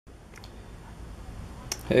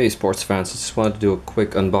Hey sports fans, I just wanted to do a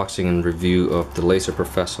quick unboxing and review of the Laser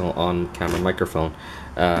Professional on-camera microphone.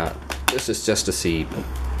 This is just to see,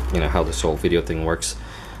 how this whole video thing works.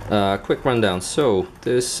 Quick rundown. So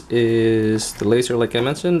this is the Laser, like I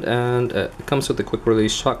mentioned, and it comes with a quick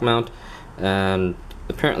release shock mount and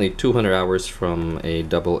apparently 200 hours from a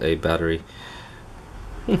AA battery.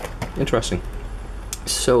 Interesting.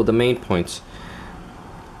 So the main points.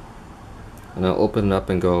 And I'll open it up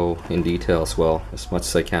and go in detail as well, as much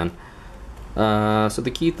as I can. So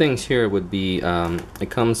the key things here would be, it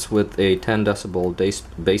comes with a 10 decibel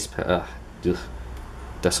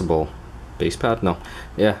decibel bass pad? No,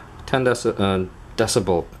 yeah, 10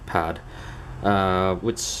 decibel pad,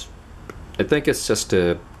 which I think it's just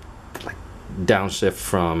to downshift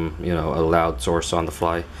from a loud source on the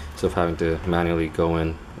fly, instead of having to manually go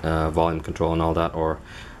in volume control and all that, or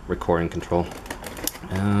recording control.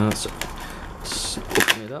 So let's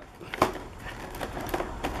open it up.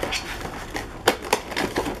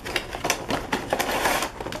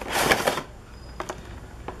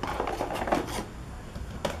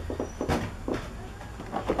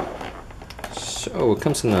 So it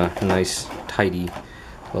comes in a nice, tidy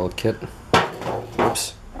little kit.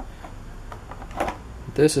 Oops.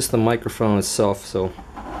 This is the microphone itself, so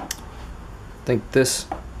I think this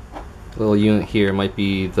little unit here might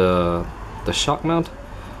be the shock mount.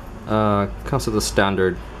 Comes with a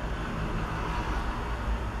standard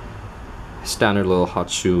little hot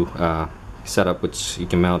shoe setup, which you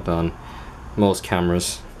can mount on most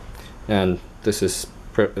cameras, and this is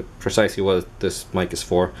precisely what this mic is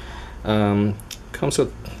for. Comes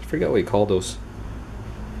with, I forget what you call those.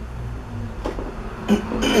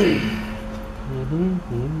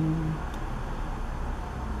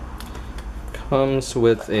 Comes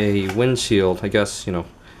with a windshield, I guess,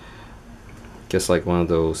 like one of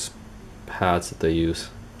those pads that they use,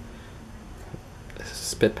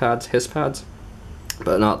 spit pads, hiss pads,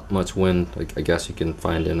 but not much wind, I guess you can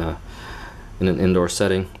find in an indoor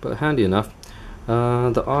setting, but handy enough.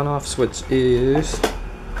 The on-off switch is,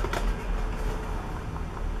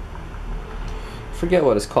 forget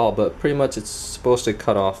what it's called, but pretty much it's supposed to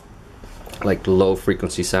cut off like low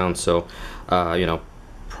frequency sound, so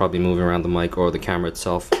probably moving around the mic or the camera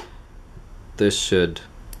itself, this should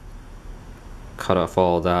cut off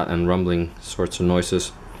all that and rumbling sorts of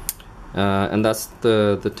noises, and that's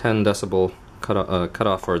the 10 decibel cut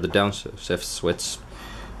off, or the downshift switch.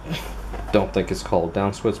 Don't think it's called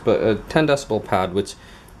down switch, but a 10 decibel pad which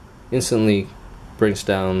instantly brings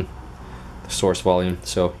down the source volume,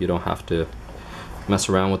 so you don't have to mess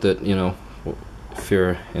around with it, if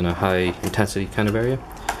you're in a high intensity kind of area.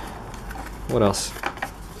 What else?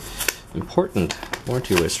 Important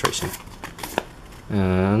warranty registration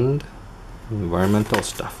and environmental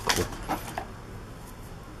stuff. Cool.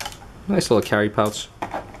 Nice little carry pouch,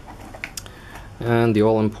 and the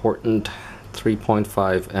all important 3.5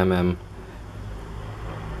 mm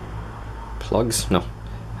plugs. No,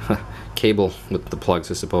 cable with the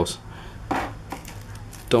plugs, I suppose.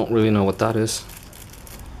 Don't really know what that is.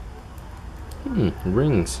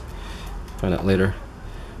 Rings. Find out later.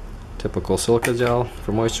 Typical silica gel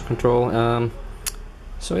for moisture control.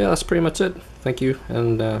 So yeah, that's pretty much it. Thank you,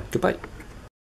 and goodbye.